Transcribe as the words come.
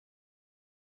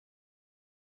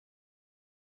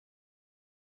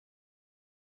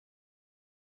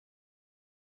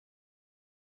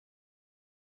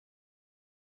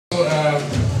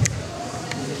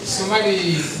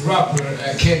Somali rapper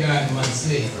Kenan once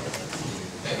said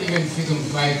that even freedom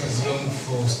fighters long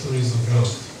for stories of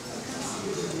love.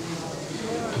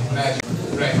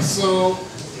 Right, so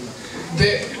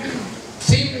the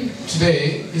theme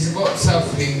today is about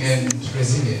suffering and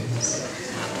resilience.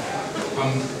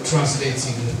 I'm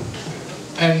translating.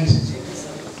 And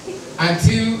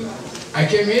until I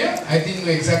came here, I didn't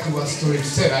know exactly what story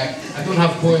to tell. I don't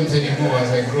have poems anymore as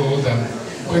I grow old. I'm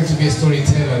going to be a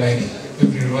storyteller like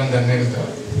every Rwandan elder.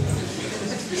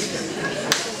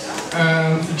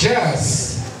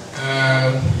 Jazz,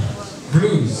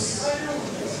 blues,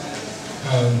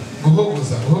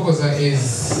 guhogoza. Guhogoza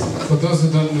is, for those who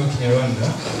don't know Kinyarwanda,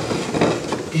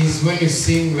 is when you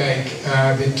sing like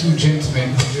the two gentlemen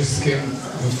who just came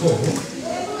before.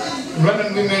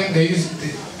 Rwandan women, they used,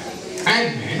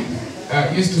 and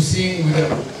men, used to sing with a,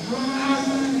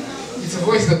 it's a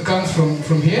voice that comes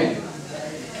from here,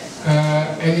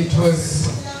 and it was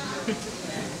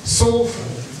soulful,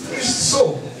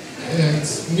 soul.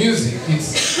 It's music.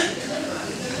 It's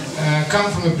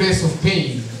come from a place of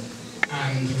pain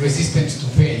and resistance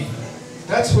to pain.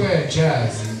 That's where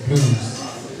jazz and blues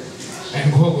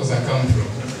and gogoza come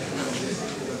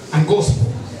from. And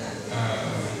gospel.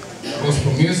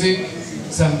 Gospel music,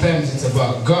 sometimes it's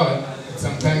about God,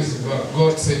 sometimes it's about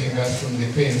God saving us from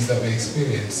the pains that we're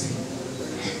experiencing.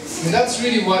 And that's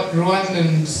really what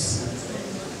Rwandan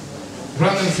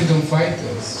freedom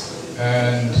fighters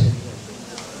and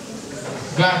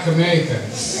Black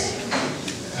Americans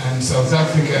and South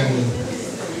African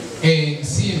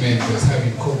ANC members have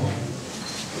in common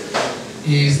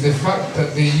is the fact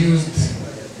that they used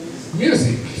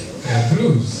music,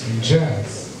 blues and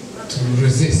jazz to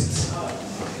resist,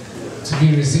 to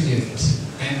be resilient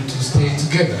and to stay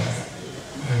together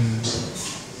and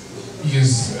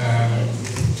use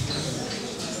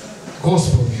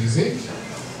gospel music.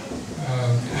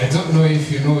 I don't know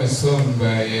if you know a song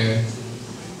by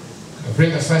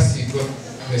Brenda Fassie, God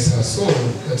bless her soul,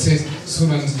 that says,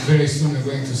 soon and very soon we're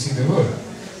going to see the Lord.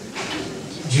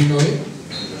 Do you know it?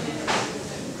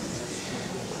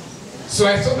 So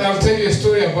I thought I would tell you a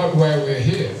story about why we're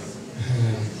here.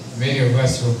 Many of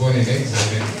us were born in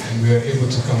exile and we were able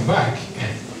to come back.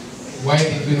 And why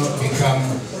did we not become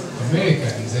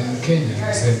Americans and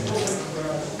Kenyans and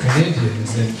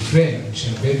Canadians and French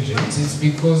and Belgians? It's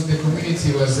because the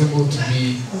community was able to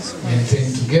be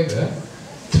maintained together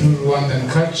through Rwandan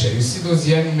culture. You see those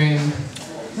young men,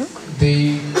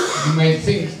 you might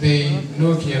think they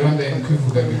know Kinyarwanda and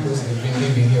Kwivuga because they've been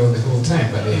living here the whole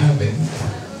time, but they haven't.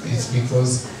 It's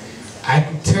because I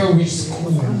could tell which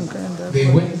school they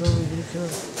went to.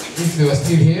 If they were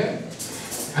still here,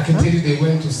 I can tell you they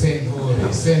went to Saint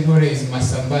Hore. Saint Hore is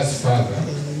Masamba's father.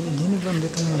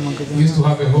 He used to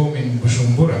have a home in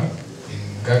Bujumbura, in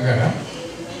Gagara,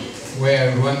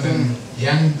 where Rwandan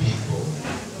young people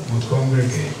would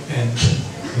congregate and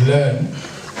learn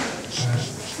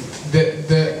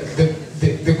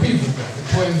the Kwivuga, the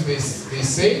poems they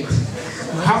say.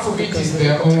 Half of it is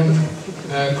their own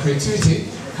creativity,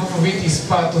 half of it is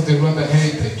part of the Rwandan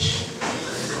heritage,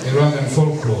 the Rwandan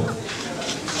folklore,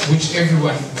 which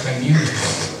everyone can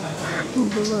use.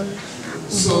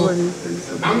 So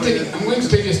I'm going to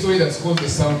tell you a story that's called the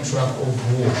soundtrack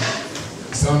of war.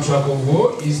 The soundtrack of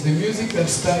war is the music that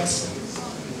starts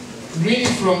really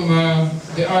from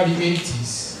the early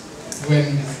 80s,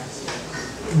 when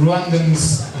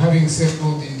Rwandans, having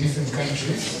settled in different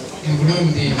countries, in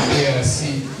Burundi, in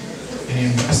DRC, and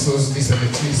in Brussels, these are the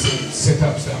three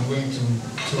setups that I'm going to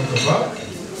talk about,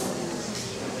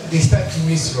 they start to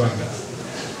miss Rwanda.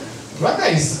 Rwanda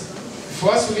is,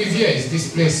 for us who live here, is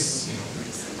this place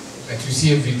that you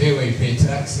see every day where you pay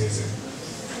taxes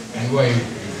and where you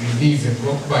live and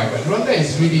walk by. But Rwanda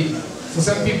is really, for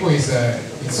some people, it's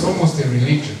almost a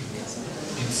religion.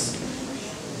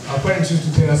 Our parents used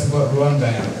to tell us about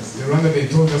Rwanda. The Rwanda they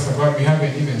told us about, we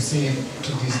haven't even seen it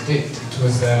to this date.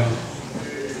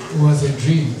 It was a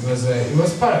dream. It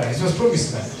was paradise. It was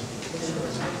promised land.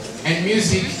 And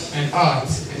music and art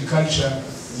and culture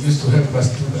used to help us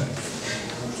do that.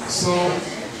 So,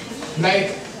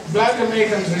 like Black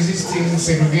Americans resisting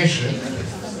segregation,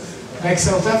 like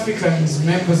South Africans,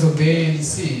 members of the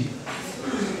ANC,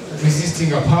 resisting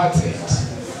apartheid,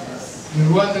 the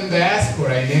Rwandan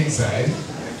diaspora in exile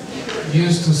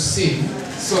used to sing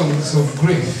songs of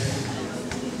grief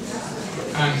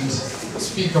and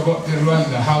speak about the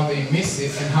Rwanda, how they miss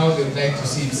it and how they would like to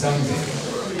see it someday.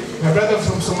 My brother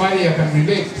from Somalia can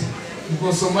relate,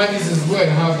 because Somalis as well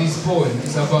have these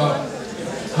poems about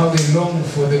how they long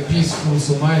for the peaceful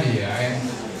Somalia, and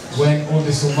when all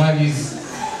the Somalis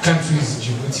countries,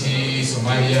 Djibouti,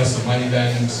 Somalia,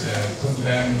 Somaliland,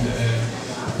 Puntland,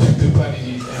 people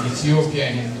in Ethiopia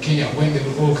and in Kenya, when they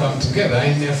will all come together,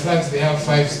 in their flags they have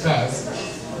 5 stars,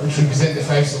 which represent the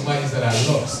 5 Somalis that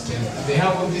are lost. And they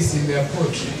have all this in their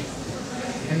poetry.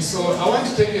 And so I want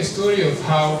to tell you a story of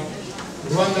how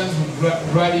Rwandans would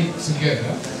rally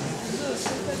together.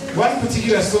 One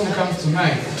particular song comes to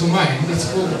mind. It's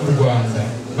called Rwanda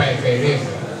by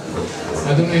Kaireva. I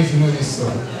don't know if you know this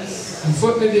song.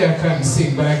 Unfortunately, I can't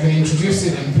sing, but I can introduce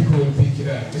it and people will pick it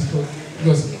up. It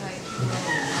goes,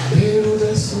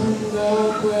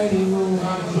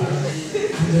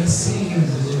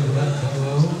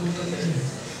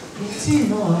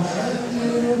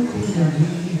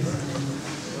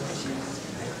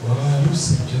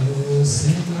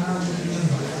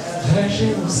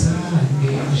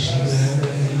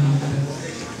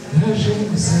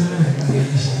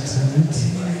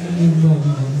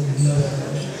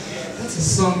 that's a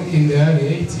song in the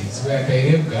early 80s where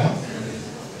Kaireva,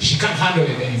 she can't handle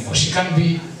it anymore. She can't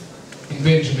be in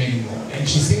Belgium anymore. And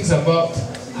she sings about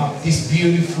how this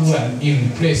beautiful and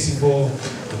irreplaceable,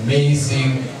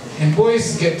 amazing, and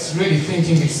boys get really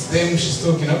thinking it's them she's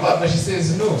talking about, but she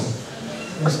says, no,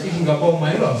 I'm speaking about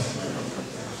my love.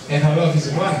 And her love is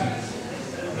Rwanda,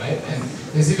 right? And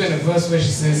there's even a verse where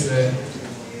she says,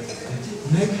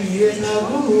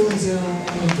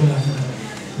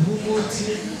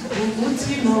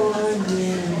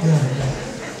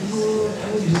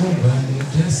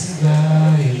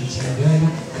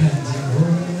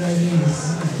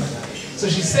 so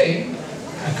she's saying,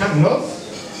 I can't love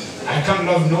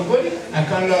nobody, I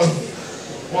can't love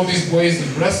all these boys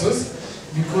in Brussels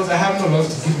because I have no love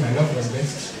to give my loved ones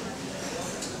left.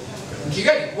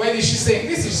 Why is she saying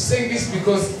this? She's saying this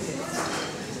because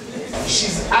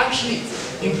she's actually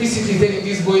implicitly telling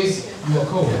these boys, you are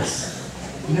cowards.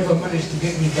 You never managed to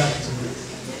get me back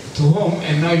to home,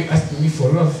 and now you're asking me for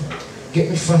love. Get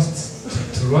me first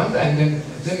to Rwanda, and then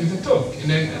we can talk, and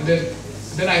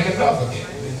then I can love again,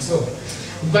 and so.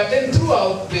 But then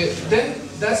throughout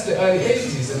that's the early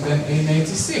 80s, and then in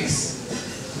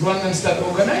 96, Rwandans start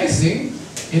organizing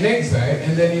in exile,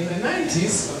 and then in the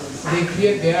 90s, they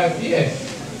create the RPF.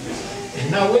 And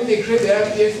now when they create the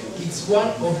RPF, it's one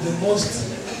of the most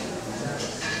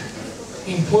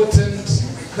important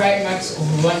climax of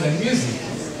Rwandan music,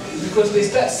 because they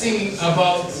start singing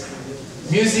about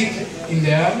music in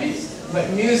the army, but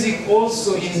music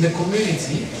also in the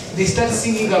community. They start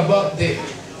singing about in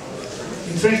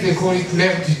French they call it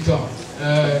l'air du temps.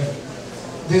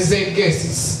 They say,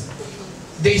 guess,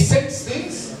 they sense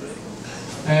things,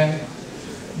 and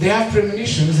they have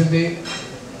premonitions, and they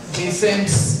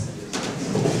sense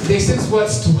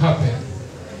what's to happen.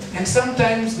 And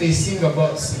sometimes they sing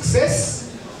about success.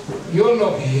 You all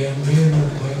know, do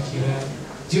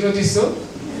you know this song?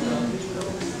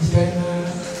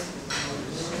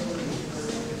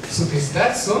 So there's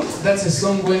that song. That's a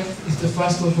song when it's the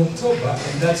 1st of October,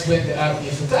 and that's when the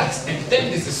RPF attacks. And then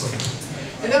there's a song.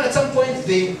 And then at some point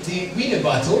they win a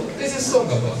battle, there's a song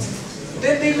about it.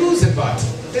 Then they lose a battle,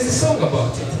 there's a song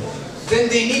about it. Then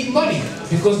they need money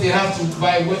because they have to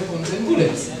buy weapons and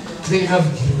bullets. They have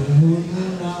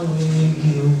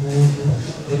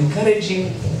they're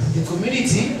encouraging the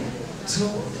community to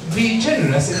be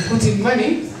generous and put in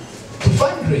money to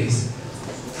fundraise.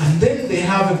 And then they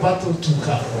have a battle to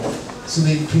come. So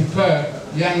they prepare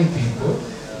young people,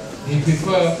 they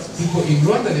prepare people in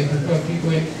Rwanda, they prepare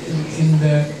people in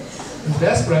the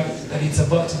diaspora that it's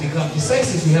about to become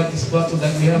decisive. We have this battle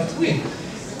that we have to win.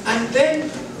 And then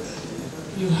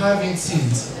you have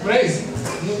Intsinzi. Where is it?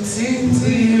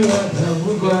 Intsinzi,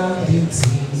 Rwanda,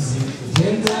 Intsinzi,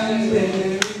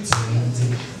 Intsinzi,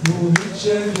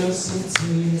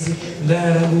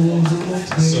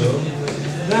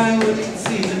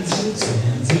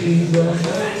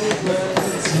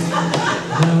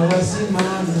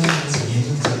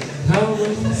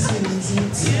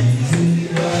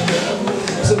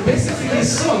 so basically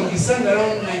this song is sung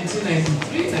around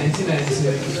 1993,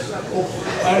 1994,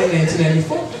 early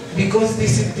 1994, because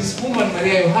this woman,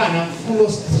 Maria Johanna, who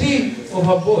lost 3 of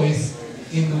her boys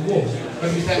in the war.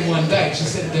 Every time one died, she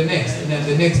sent the next, and then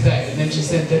the next died, and then she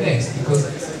sent the next, because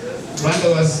Rwanda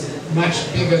was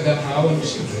much bigger than her own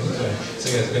children. So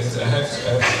guys, I kind of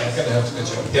have to cut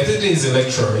you off. Yesterday is a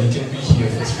lecturer. He can be here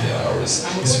for 3 hours.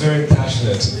 He's very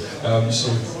passionate.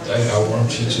 So I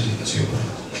want you to do too.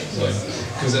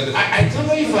 Because I don't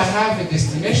know if I have a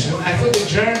destination. I thought the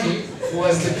journey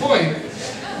was the point.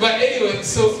 But anyway,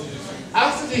 so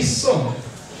after this song,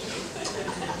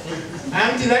 I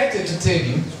am delighted to tell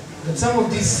you that some of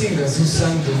these singers who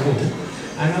sang the war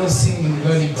are now singing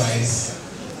lullabies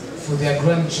for their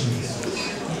grandchildren.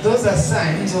 Those are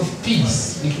signs of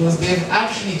peace, because they've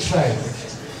actually tried.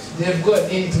 they have got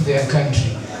into their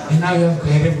country. And now you have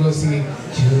Kairebo singing,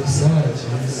 Jusa,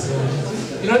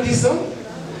 Jusa. You know this song?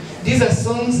 These are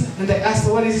songs, and I asked,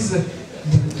 what is this?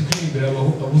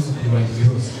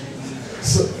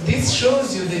 So this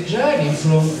shows you the journey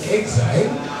from exile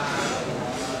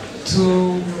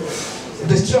to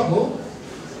the struggle,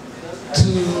 to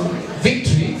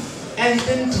victory, and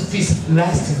then to peace,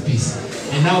 lasting peace.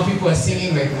 And now people are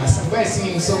singing like Masamba is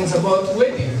singing songs about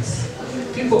weddings.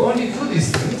 People only do these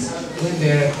things when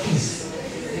they're at peace.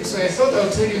 And so I thought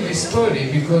I'll tell you this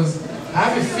story because I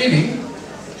have a feeling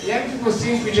young people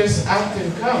think we just act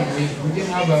and come. We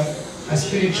didn't have a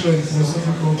spiritual and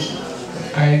philosophical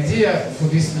idea for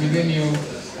this millennial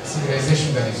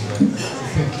civilization that is Rwanda. So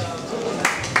thank you.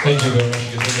 Thank you very much.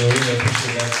 I really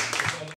appreciate that.